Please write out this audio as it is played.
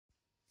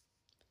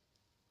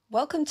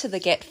Welcome to the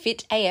Get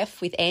Fit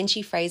AF with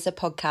Angie Fraser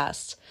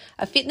podcast,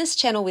 a fitness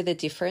channel with a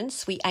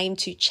difference. We aim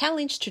to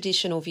challenge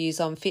traditional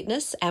views on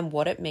fitness and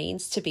what it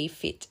means to be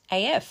fit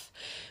AF.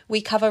 We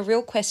cover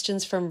real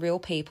questions from real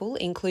people,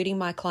 including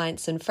my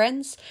clients and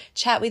friends,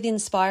 chat with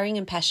inspiring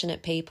and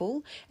passionate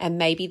people, and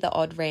maybe the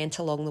odd rant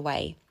along the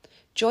way.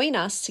 Join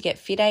us to get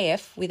fit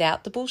AF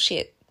without the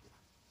bullshit.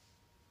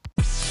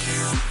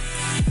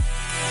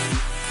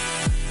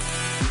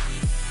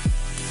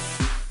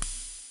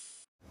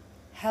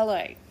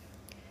 Hello.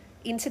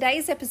 In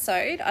today's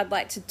episode, I'd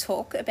like to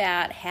talk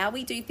about how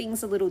we do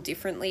things a little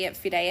differently at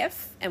Fit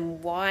AF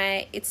and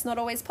why it's not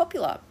always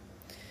popular.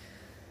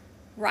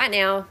 Right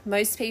now,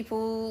 most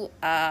people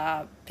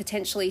are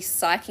potentially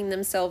psyching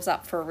themselves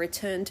up for a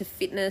return to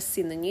fitness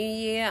in the new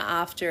year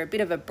after a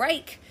bit of a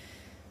break,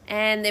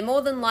 and they're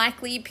more than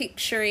likely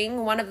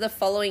picturing one of the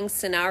following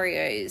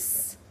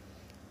scenarios.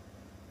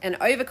 An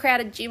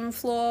overcrowded gym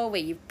floor where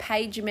you've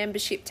paid your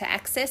membership to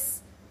access,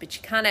 but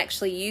you can't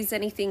actually use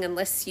anything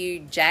unless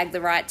you jag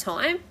the right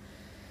time.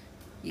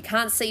 You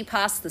can't see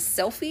past the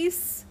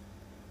selfies,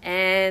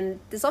 and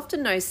there's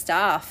often no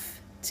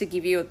staff to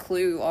give you a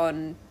clue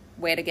on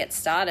where to get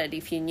started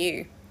if you're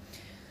new.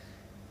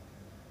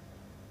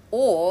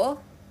 Or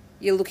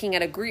you're looking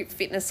at a group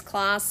fitness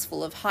class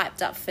full of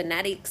hyped up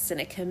fanatics and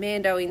a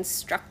commando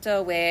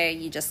instructor where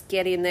you just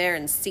get in there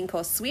and sink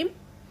or swim.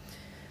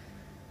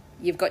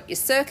 You've got your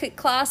circuit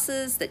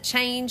classes that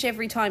change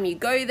every time you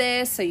go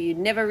there, so you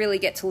never really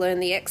get to learn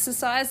the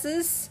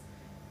exercises.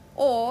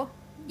 Or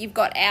you've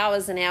got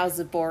hours and hours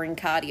of boring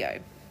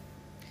cardio.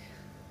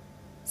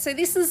 So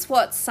this is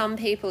what some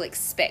people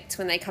expect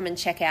when they come and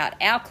check out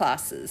our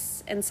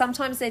classes, and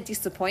sometimes they're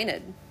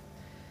disappointed.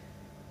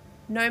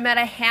 No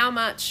matter how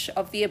much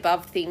of the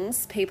above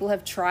things people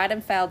have tried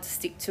and failed to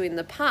stick to in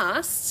the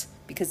past,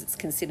 because it's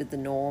considered the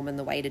norm and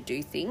the way to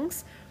do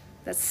things,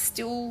 that's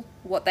still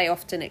what they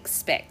often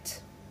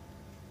expect.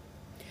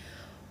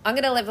 I'm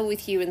going to level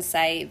with you and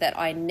say that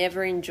I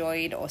never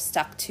enjoyed or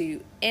stuck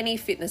to any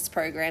fitness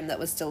program that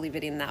was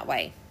delivered in that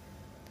way.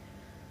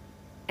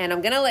 And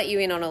I'm going to let you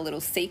in on a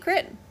little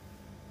secret.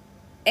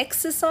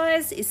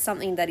 Exercise is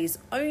something that is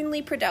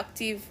only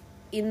productive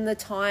in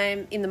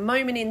the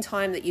moment in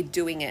time that you're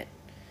doing it,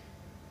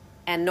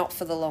 and not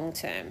for the long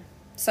term.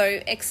 So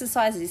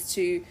exercise is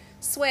to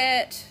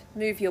sweat,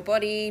 move your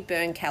body,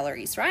 burn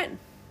calories, right?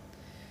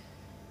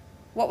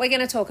 What we're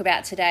going to talk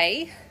about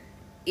today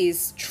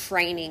is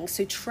training.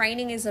 So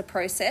training is a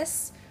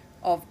process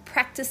of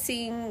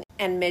practicing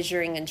and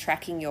measuring and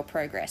tracking your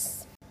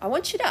progress. I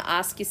want you to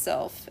ask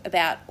yourself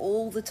about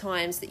all the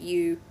times that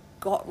you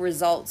got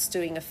results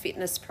doing a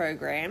fitness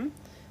program,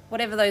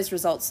 whatever those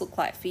results look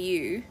like for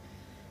you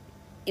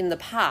in the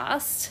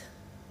past,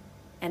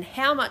 and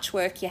how much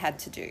work you had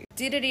to do.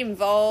 Did it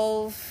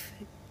involve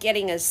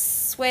getting as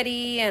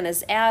sweaty and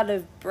as out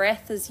of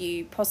breath as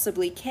you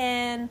possibly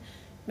can?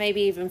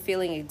 Maybe even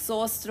feeling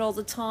exhausted all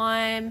the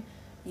time.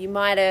 You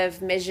might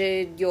have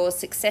measured your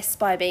success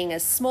by being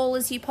as small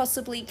as you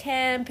possibly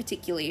can,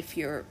 particularly if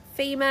you're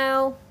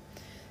female.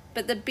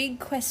 But the big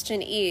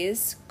question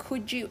is,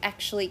 could you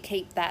actually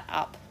keep that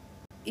up?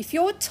 If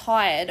you're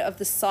tired of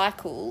the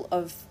cycle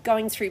of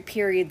going through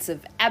periods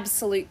of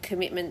absolute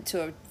commitment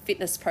to a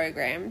fitness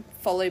program,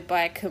 followed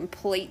by a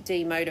complete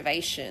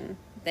demotivation,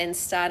 then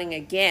starting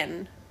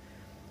again,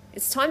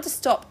 it's time to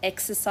stop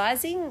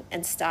exercising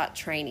and start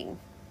training.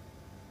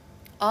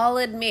 I'll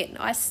admit,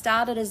 I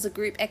started as a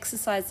group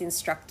exercise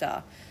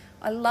instructor.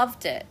 I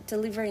loved it,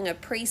 delivering a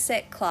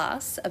preset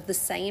class of the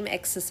same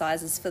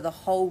exercises for the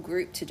whole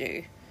group to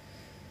do.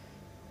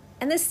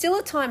 And there's still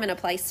a time and a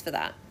place for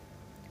that.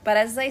 But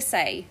as they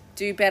say,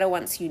 do better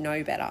once you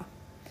know better.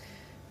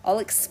 I'll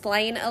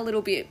explain a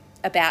little bit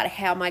about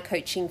how my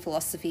coaching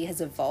philosophy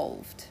has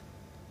evolved.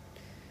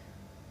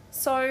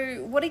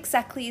 So, what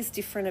exactly is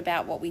different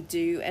about what we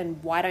do,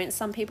 and why don't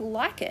some people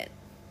like it?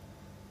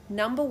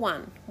 Number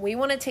one, we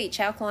want to teach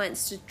our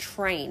clients to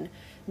train,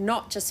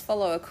 not just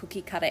follow a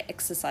cookie cutter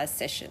exercise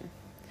session.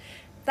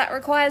 That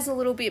requires a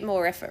little bit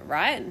more effort,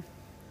 right?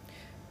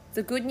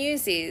 The good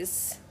news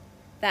is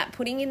that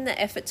putting in the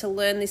effort to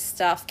learn this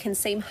stuff can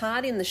seem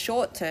hard in the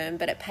short term,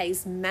 but it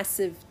pays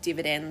massive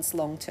dividends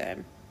long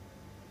term.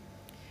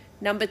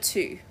 Number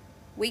two,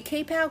 we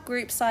keep our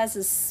group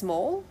sizes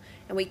small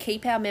and we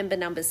keep our member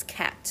numbers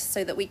capped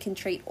so that we can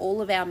treat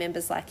all of our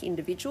members like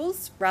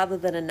individuals rather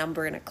than a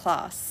number in a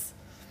class.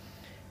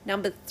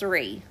 Number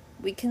three,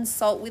 we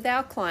consult with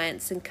our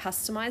clients and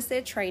customize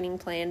their training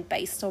plan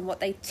based on what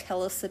they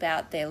tell us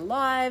about their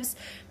lives,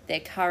 their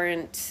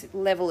current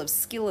level of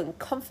skill and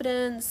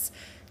confidence,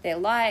 their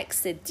likes,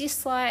 their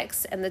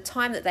dislikes, and the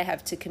time that they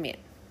have to commit.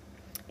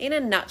 In a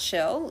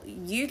nutshell,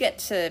 you get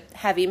to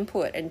have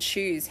input and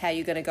choose how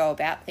you're going to go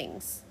about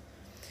things.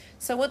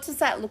 So what does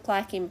that look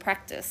like in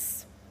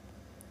practice?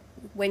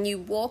 When you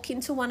walk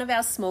into one of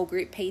our small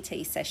group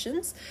PT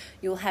sessions,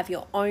 you'll have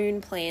your own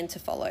plan to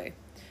follow.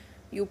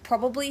 You'll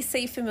probably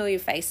see familiar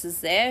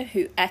faces there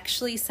who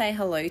actually say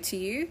hello to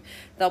you.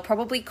 They'll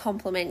probably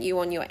compliment you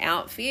on your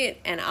outfit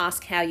and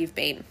ask how you've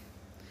been.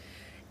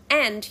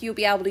 And you'll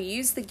be able to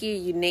use the gear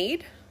you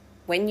need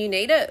when you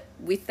need it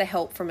with the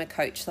help from a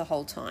coach the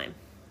whole time.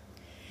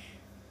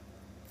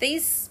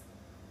 These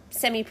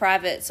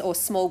semi-private or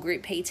small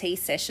group PT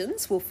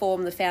sessions will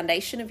form the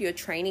foundation of your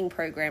training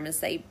program as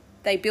they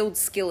build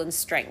skill and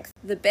strength.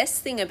 The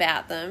best thing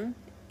about them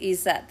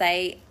is that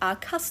they are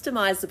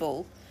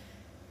customizable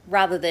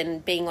rather than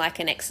being like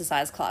an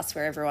exercise class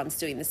where everyone's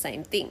doing the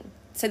same thing.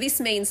 So this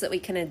means that we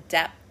can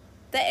adapt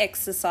the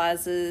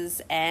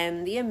exercises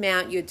and the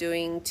amount you're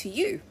doing to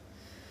you.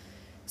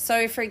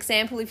 So for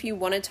example, if you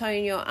want to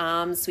tone your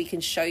arms, we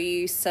can show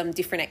you some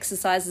different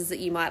exercises that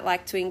you might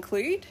like to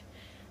include.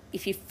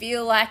 If you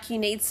feel like you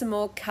need some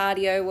more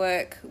cardio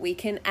work, we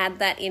can add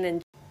that in.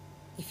 And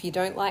if you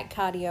don't like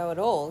cardio at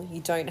all,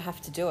 you don't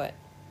have to do it.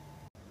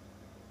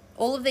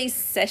 All of these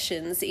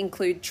sessions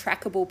include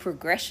trackable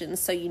progressions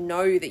so you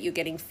know that you're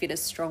getting fitter,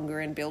 stronger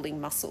and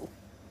building muscle.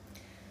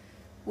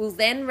 We'll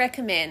then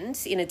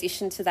recommend, in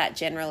addition to that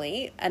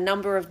generally, a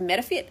number of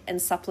MetaFit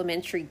and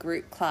supplementary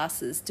group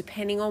classes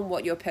depending on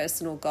what your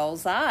personal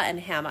goals are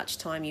and how much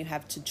time you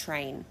have to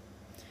train.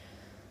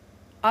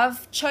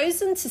 I've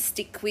chosen to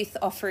stick with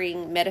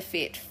offering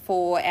MetaFit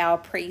for our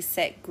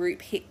preset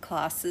group HIIT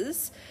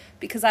classes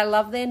because I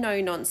love their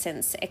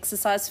no-nonsense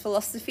exercise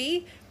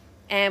philosophy,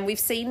 and we've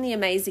seen the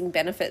amazing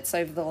benefits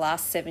over the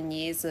last 7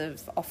 years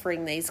of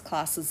offering these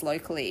classes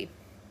locally.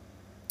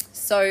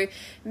 So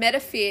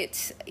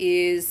MetaFit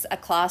is a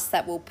class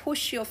that will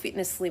push your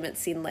fitness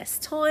limits in less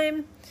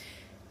time,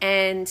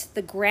 and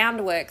the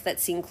groundwork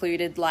that's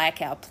included,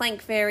 like our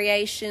plank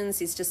variations,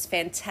 is just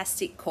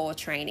fantastic core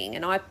training.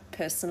 And I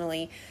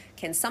personally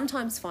can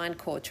sometimes find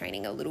core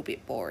training a little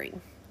bit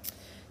boring.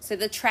 So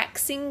the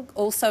tracks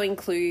also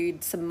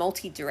include some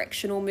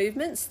multi-directional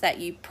movements that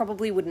you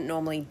probably wouldn't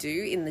normally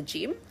do in the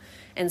gym.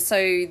 And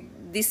so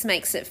this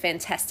makes it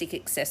fantastic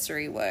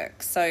accessory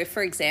work. So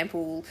for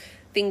example,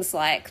 things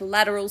like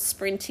lateral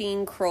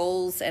sprinting,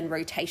 crawls, and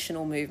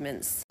rotational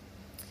movements.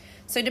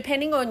 So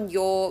depending on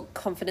your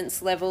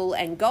confidence level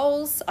and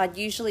goals, I'd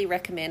usually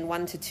recommend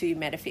 1 to 2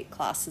 MetaFit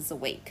classes a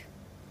week.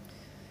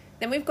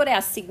 Then we've got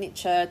our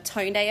signature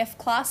toned AF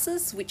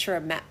classes, which are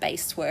a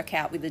mat-based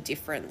workout with a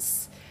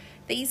difference.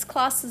 These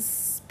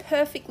classes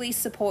perfectly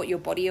support your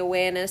body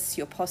awareness,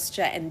 your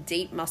posture, and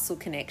deep muscle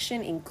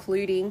connection,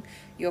 including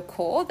your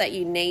core that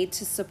you need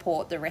to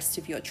support the rest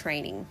of your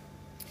training.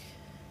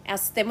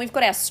 Then we've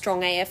got our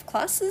strong AF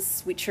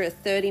classes, which are a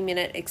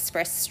 30-minute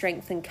express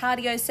strength and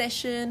cardio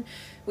session,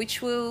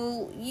 which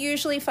will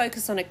usually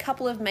focus on a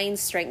couple of main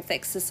strength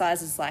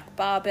exercises like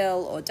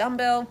barbell or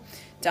dumbbell,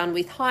 done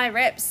with high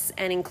reps,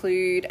 and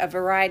include a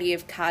variety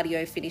of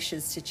cardio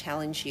finishes to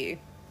challenge you.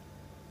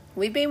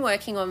 We've been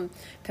working on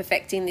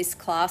perfecting this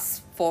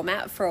class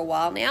format for a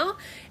while now,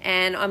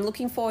 and I'm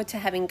looking forward to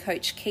having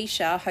Coach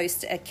Keisha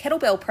host a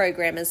kettlebell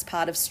program as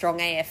part of Strong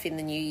AF in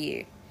the new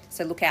year.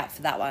 So look out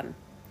for that one.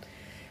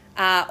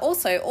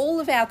 Also, all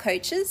of our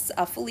coaches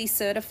are fully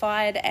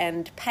certified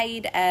and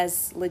paid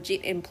as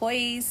legit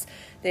employees.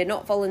 They're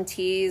not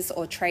volunteers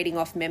or trading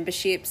off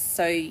memberships,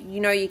 so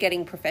you know you're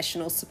getting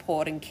professional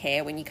support and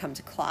care when you come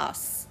to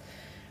class.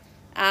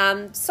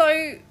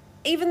 So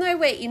even though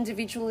we're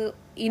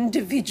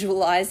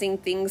individualizing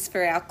things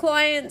for our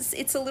clients,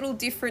 it's a little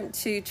different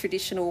to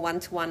traditional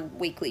one-to-one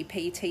weekly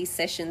PT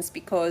sessions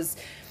because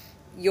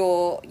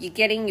you're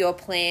getting your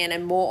plan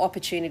and more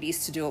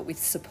opportunities to do it with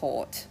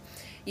support.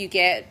 You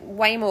get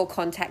way more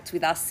contact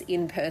with us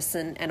in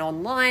person and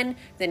online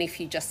than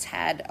if you just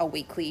had a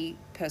weekly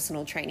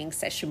personal training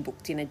session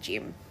booked in a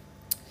gym.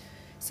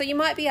 So you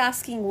might be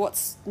asking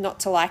what's not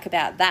to like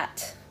about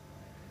that.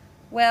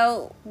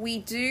 Well, we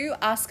do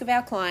ask of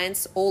our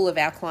clients, all of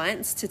our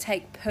clients, to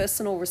take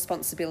personal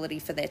responsibility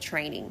for their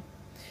training.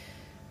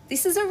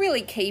 This is a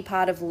really key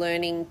part of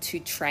learning to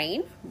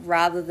train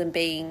rather than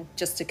being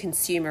just a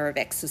consumer of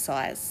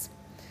exercise.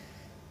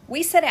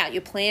 We set out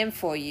your plan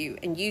for you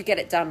and you get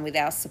it done with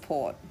our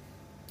support.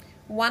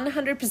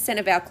 100%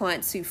 of our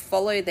clients who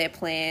follow their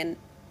plan,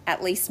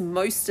 at least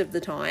most of the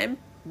time,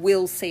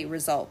 will see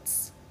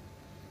results.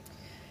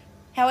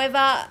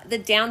 However, the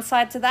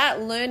downside to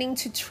that, learning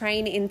to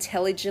train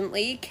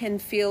intelligently can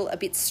feel a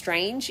bit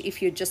strange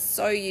if you're just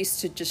so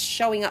used to just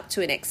showing up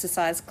to an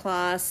exercise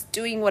class,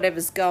 doing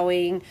whatever's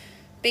going,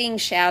 being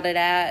shouted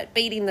at,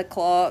 beating the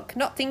clock,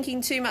 not thinking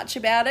too much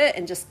about it,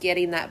 and just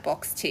getting that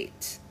box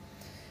ticked.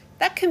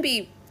 That can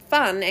be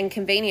fun and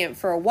convenient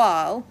for a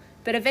while,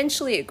 but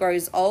eventually it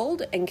grows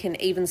old and can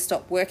even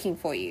stop working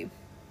for you.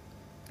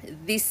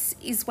 This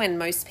is when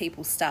most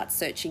people start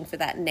searching for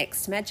that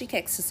next magic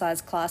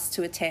exercise class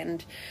to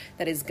attend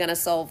that is going to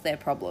solve their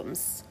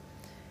problems.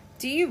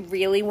 Do you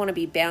really want to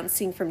be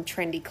bouncing from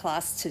trendy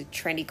class to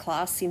trendy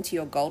class into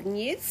your golden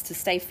years to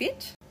stay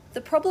fit?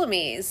 The problem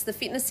is the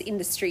fitness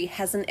industry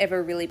hasn't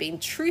ever really been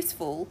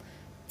truthful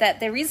that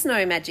there is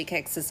no magic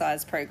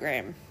exercise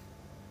program.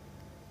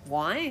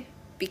 Why?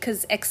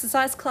 Because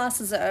exercise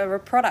classes are a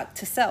product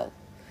to sell.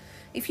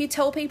 If you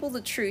tell people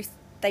the truth,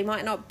 they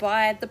might not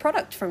buy the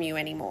product from you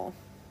anymore.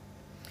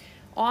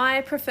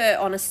 I prefer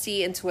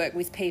honesty and to work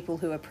with people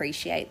who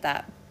appreciate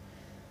that.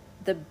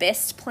 The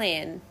best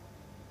plan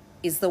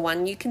is the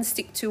one you can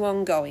stick to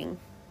ongoing.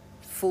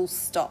 Full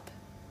stop.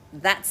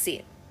 That's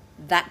it.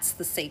 That's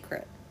the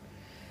secret.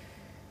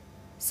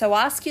 So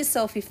ask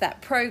yourself if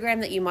that program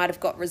that you might have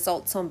got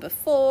results on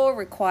before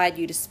required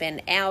you to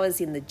spend hours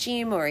in the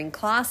gym or in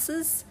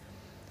classes.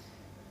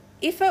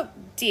 If it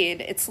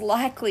did, it's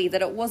likely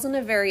that it wasn't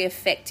a very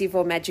effective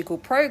or magical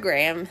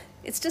program.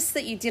 It's just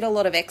that you did a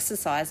lot of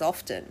exercise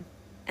often.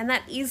 And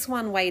that is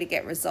one way to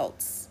get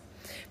results.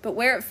 But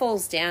where it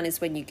falls down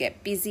is when you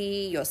get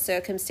busy, your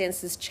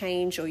circumstances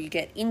change, or you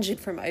get injured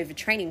from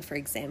overtraining, for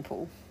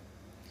example.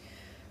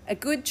 A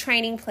good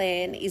training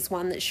plan is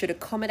one that should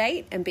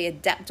accommodate and be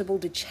adaptable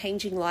to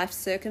changing life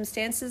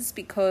circumstances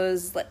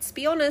because, let's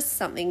be honest,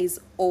 something is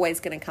always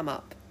going to come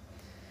up.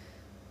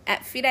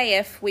 At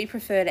FitAF, we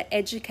prefer to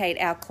educate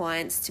our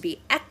clients to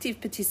be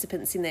active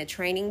participants in their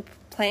training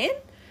plan,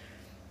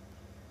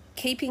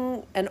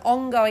 keeping an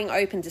ongoing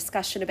open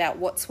discussion about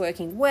what's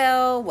working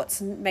well,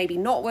 what's maybe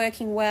not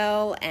working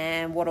well,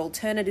 and what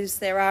alternatives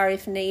there are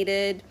if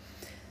needed,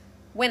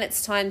 when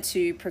it's time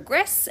to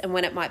progress and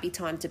when it might be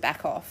time to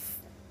back off.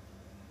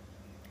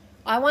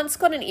 I once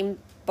got an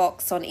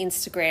inbox on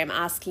Instagram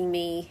asking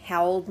me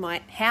how old my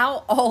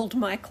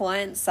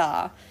clients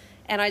are,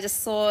 and I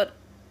just thought,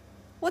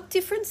 what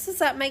difference does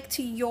that make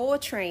to your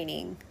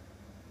training?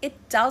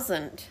 It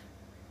doesn't,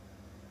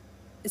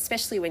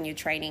 especially when you're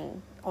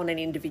training on an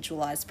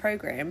individualized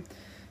program,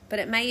 but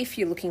it may if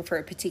you're looking for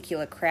a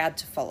particular crowd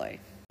to follow.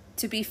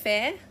 To be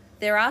fair,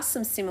 there are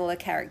some similar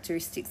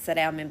characteristics that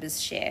our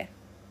members share.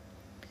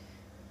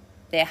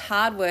 They're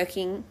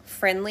hardworking,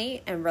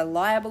 friendly, and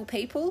reliable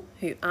people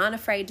who aren't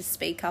afraid to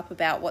speak up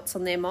about what's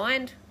on their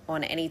mind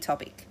on any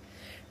topic.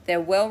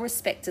 They're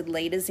well-respected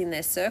leaders in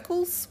their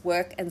circles,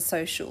 work and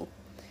social.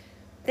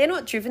 They're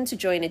not driven to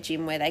join a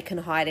gym where they can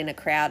hide in a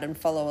crowd and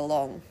follow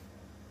along.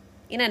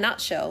 In a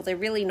nutshell, they're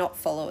really not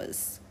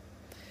followers.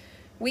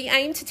 We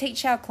aim to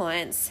teach our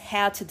clients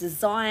how to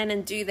design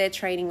and do their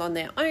training on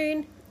their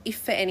own if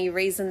for any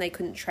reason they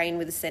couldn't train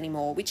with us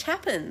anymore, which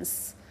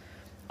happens.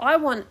 I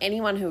want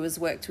anyone who has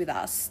worked with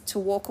us to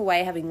walk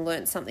away having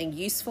learnt something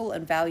useful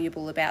and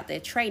valuable about their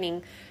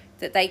training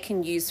that they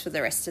can use for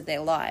the rest of their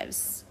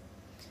lives.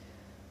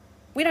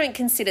 We don't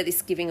consider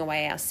this giving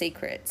away our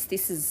secrets.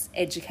 This is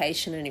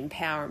education and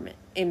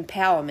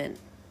empowerment.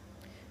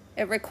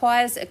 It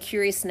requires a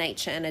curious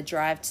nature and a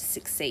drive to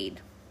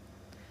succeed.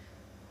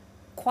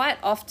 Quite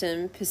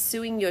often,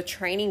 pursuing your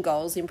training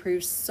goals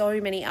improves so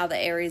many other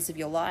areas of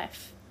your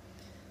life.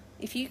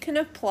 If you can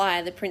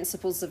apply the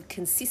principles of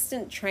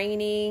consistent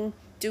training,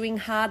 doing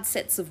hard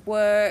sets of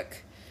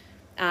work,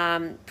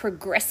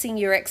 progressing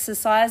your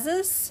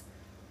exercises,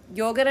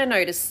 you're going to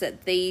notice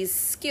that these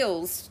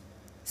skills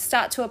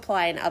start to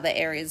apply in other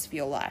areas of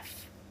your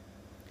life.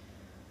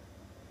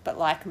 But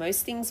like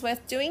most things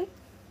worth doing,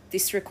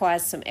 this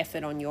requires some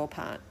effort on your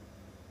part.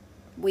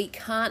 We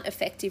can't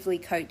effectively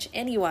coach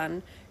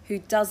anyone who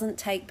doesn't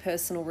take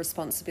personal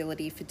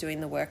responsibility for doing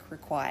the work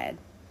required.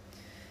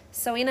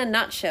 So in a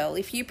nutshell,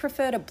 if you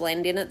prefer to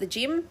blend in at the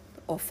gym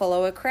or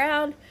follow a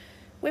crowd,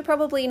 we're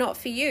probably not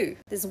for you.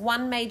 There's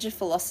one major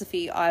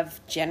philosophy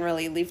I've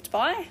generally lived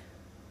by,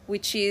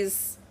 which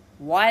is,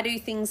 why do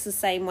things the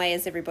same way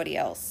as everybody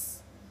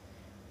else?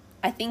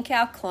 I think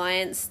our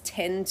clients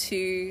tend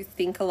to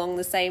think along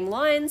the same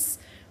lines,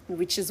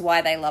 which is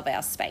why they love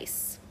our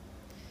space.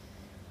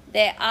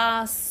 There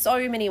are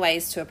so many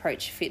ways to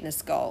approach a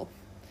fitness goal,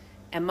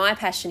 and my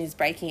passion is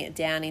breaking it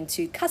down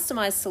into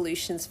customized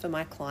solutions for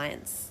my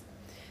clients.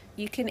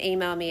 You can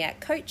email me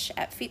at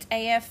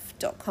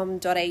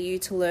coach@fitaf.com.au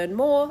to learn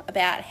more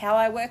about how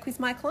I work with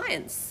my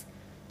clients.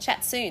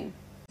 Chat soon.